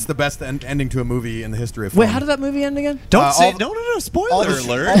movie. That's the best ending to a movie in the history of film. Wait, how did that movie end again? Don't say all- no. Spoiler all the,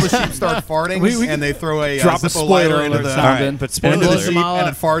 alert. all the sheep start farting, We and they throw a drop a Zippo lighter spoiler into alert the, sound All right, in. but spoiler into the blows sheep, them all and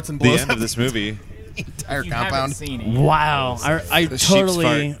up. it farts and the blows end up of this movie. the entire You haven't compound. seen it yet. Wow, I The sheep's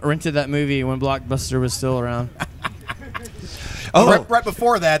totally rented that movie when Blockbuster was still around. Oh, Right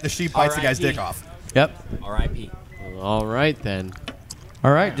before that, the sheep bites the guy's R.I.P. dick off. Yep. R.I.P. All right then.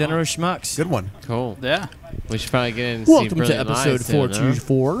 All right, Dinner with Schmucks. Good one. Cool. Yeah. We should probably get in. And see Welcome to Brilliant episode Lies soon, huh?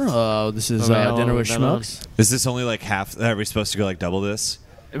 424. This is Oh, wait, how Dinner long with have we been on? Schmucks. is this only like half? Are we supposed to go like double this?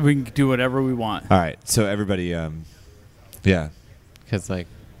 We can do whatever we want. All right. So everybody, yeah, Because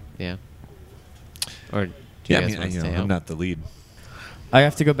yeah. Or do you yeah. I guys mean, want to stay I'm out? not the lead. I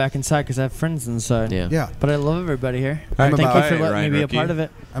have to go back inside because I have friends inside. Yeah. Yeah, But I love everybody here. I'm Thank about- you for Hey, letting Ryan me be Rookie. a part of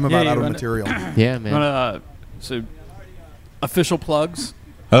it. I'm about Yeah, out you of wanna- material. Yeah, man. So, official plugs.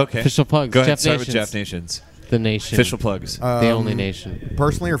 Okay. Official plugs. Go ahead. Jeff Start with Nations. Jeff Nations. The nation. Official plugs. The only nation.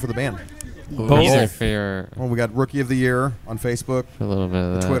 Personally or for the band? Either for your Well, we got Rookie of the Year on Facebook, for a little bit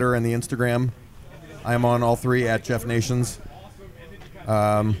of the that. Twitter, and the Instagram. I am on all three at Jeff Nations.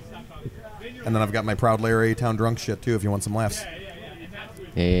 And then I've got my Proud Larry Town Drunk shit too if you want some laughs.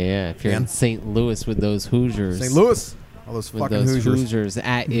 Yeah. If you're in Dan? St. Louis with those Hoosiers. St. Louis. All those With fucking those Hoosiers.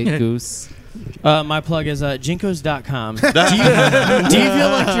 at It Goose. My plug is jinkos.com. do you feel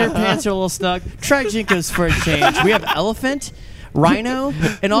like your pants are a little snug? Try Jinkos for a change. We have elephant, rhino,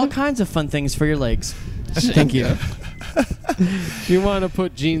 and all kinds of fun things for your legs. Thank you. If you want to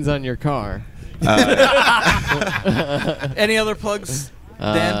put jeans on your car. Any other plugs,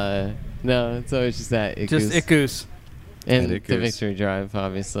 Dan? No, it's always just that It Just Goose. It Goose. And At the It Goose. Victory Drive,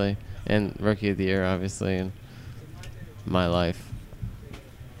 obviously. And Rookie of the Year, obviously. And my life.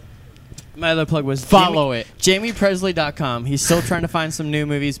 My other plug was Follow it. JamiePresley.com. He's still trying to find some new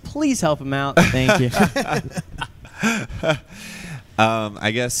movies. Please help him out. Thank you. I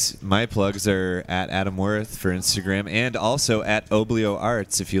guess my plugs are at Adam Worth for Instagram and also at Oblio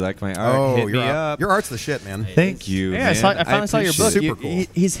Arts. If you like my art, Oh, hit me your up. Your art's the shit, man. Thank you. Yeah, man. I finally saw your book. appreciate it. Super cool.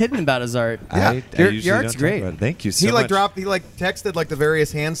 He's hidden about his art. I Your usually art's don't talk great. about it. Thank you so He much. he texted like the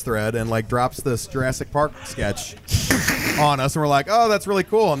various hands thread and like drops this Jurassic Park sketch on us, and we're like, oh, that's really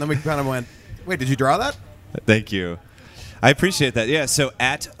cool. And then we kind of went, wait, did you draw that? Thank you. I appreciate that. Yeah, so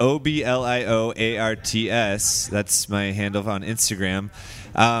at OBLIOARTS, that's my handle on Instagram.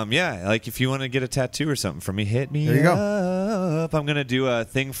 Yeah, like if you want to get a tattoo or something from me, hit me There you go. up. I'm going to do a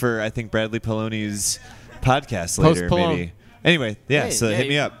thing for, I think, Bradley Poloni's podcast Post later, Polone. maybe. Anyway, yeah, so hit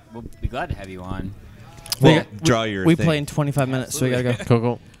me up. We'll be glad to have you on. Well, draw your We thing. play in 25 minutes, so we gotta go.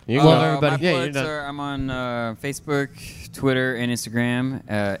 Cool. You Love go. everybody. My Yeah, you're plugs done. are, I'm on Facebook, Twitter, and Instagram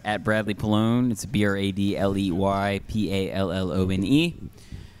at Bradley Pallone. It's BradleyPallone.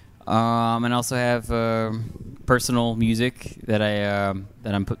 And also have personal music that I'm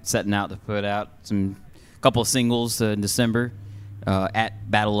setting out to put out some couple of singles in December at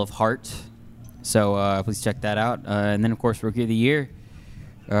Battle of Heart. So please check that out. And then of course Rookie of the Year.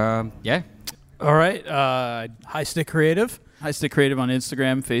 Yeah. All right. High Stick Creative. High Stick Creative on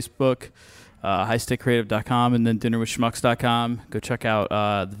Instagram, Facebook, highstickcreative.com, and then dinnerwithschmucks.com. Go check out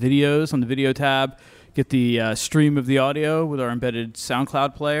the videos on the video tab. Get the stream of the audio with our embedded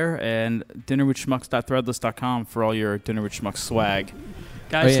SoundCloud player, and dinnerwithschmucks.threadless.com for all your Dinner with Schmucks swag.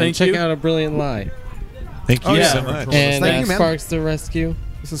 Guys, thank check you. out A Brilliant Lie. Thank you so much. And Thank you, man. Sparks the Rescue.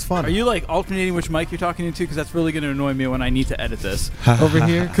 This is fun. Are you like alternating which mic you're talking into? Because that's really going to annoy me when I need to edit this. Over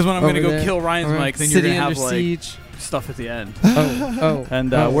here. Because when I'm going to Over go there. kill Ryan's All right. mic, then City you're going to Under have like Siege. stuff at the end. Oh.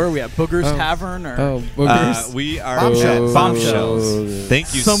 And oh. where are we at? Booger's Oh. Tavern or Oh, boogers. We are Bombshells. Bombshells.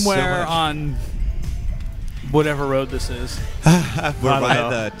 Thank you somewhere so much. on whatever road this is. We're I don't by know.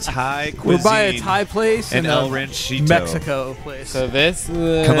 the Thai cuisine. We're by a Thai place in and El a Ranchito. Mexico place. So this. Come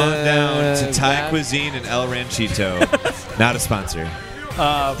on down to Thai cuisine in El Ranchito. Not a sponsor.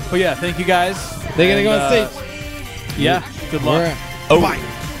 But yeah, thank you guys. They're gonna go on And, stage. Yeah, good luck. We're- Oh,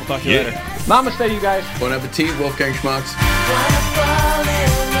 We'll talk to you yeah. later. Namaste, you guys. Bon appetit, Wolfgang Schmucks.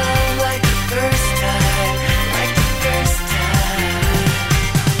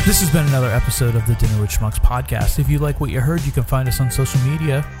 This has been another episode of the Dinner with Schmucks podcast. If you like what you heard, you can find us on social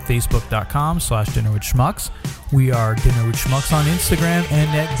media, facebook.com/Dinner with Schmucks. We are Dinner with Schmucks on Instagram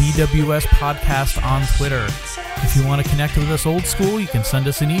and at DWS Podcast on Twitter. If you want to connect with us old school, you can send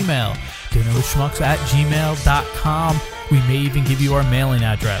us an email, dinnerwithschmucks@gmail.com. We may even give you our mailing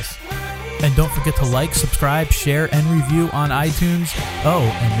address. And don't forget to like, subscribe, share, and review on iTunes. Oh,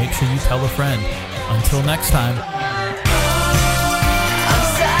 and make sure you tell a friend. Until next time.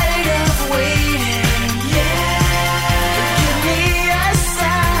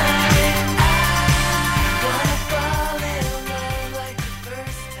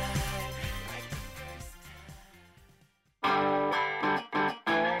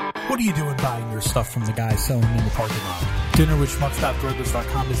 What are you doing buying your stuff from the guy selling in the parking lot?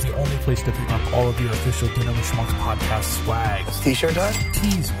 DinnerWithSchmucks.threadless.com is the only place to pick up all of your official Dinner with Schmucks podcast swag. T-shirt done?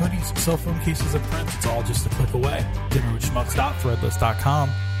 Tees, hoodies, cell phone cases, and prints. It's all just a click away.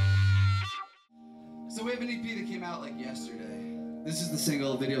 DinnerWithSchmucks.threadless.com. So we have an EP that came out like yesterday. This is the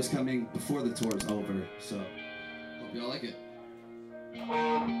single. Video's coming before the tour's over, so hope y'all like it.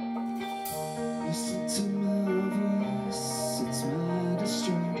 Listen to my voice, it's my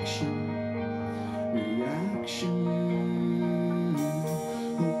distraction, reaction.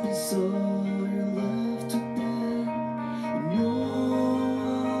 Hope it's all you're left to bear, and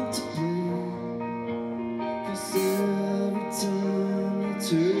you're to blame. 'Cause every time you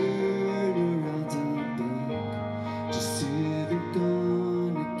turn around and back, just see they're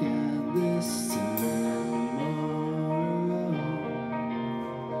gone again this time.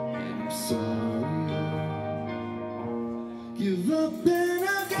 And I'm sorry. Give up and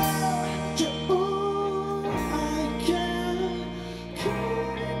I'll get you all I can.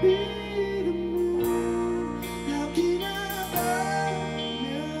 Could it be the moon? How can I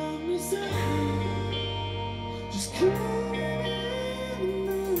find myself? Just could it be the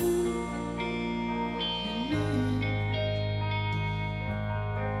moon?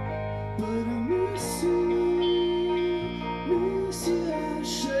 But I miss you, I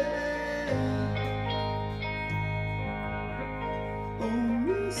share. Oh,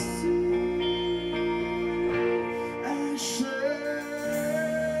 miss you, I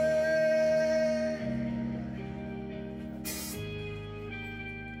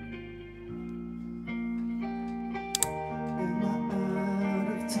Am I out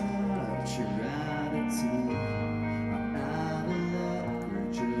of touch or out of time? I'm out of luck or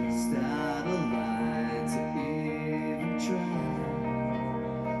just out of line to even try.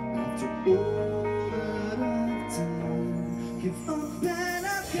 After all that I've done, give up and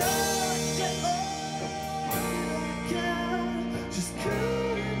I've got you all I can. Just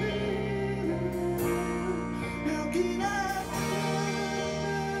couldn't be the one. How can I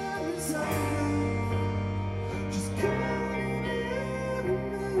find myself? Just couldn't be the one.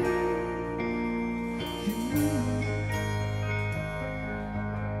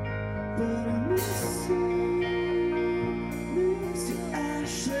 But I miss you, I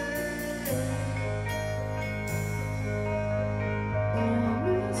share. Oh, I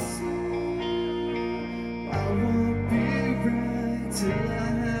miss you. I won't be right till I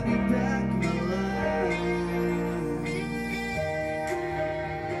have you back in my life.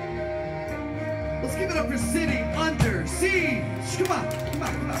 Let's give it up for City Under Siege. Come on, come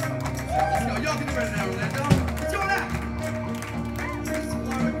on, come on, come on. Let's go. Y'all can do better now, Orlando. Let's go now.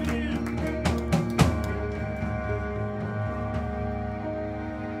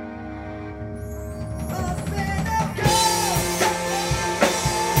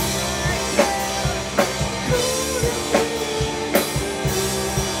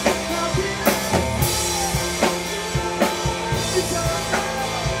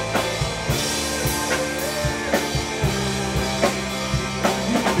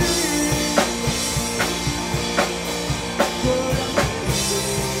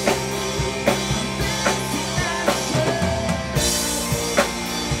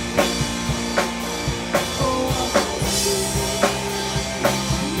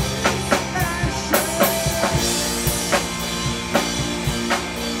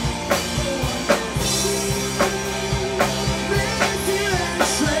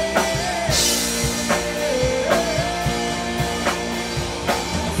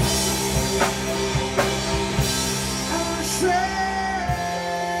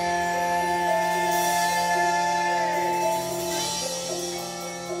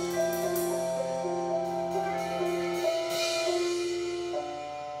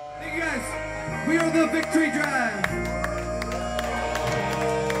 We are the Victory Drive.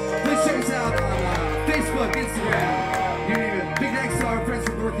 Please check us out on Facebook, Instagram. You name it. Big thanks to our friends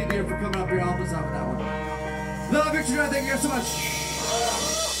from Dorothy Deer for coming up here and helping us out with that one. The Victory Drive, thank you guys so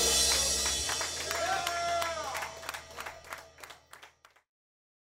much.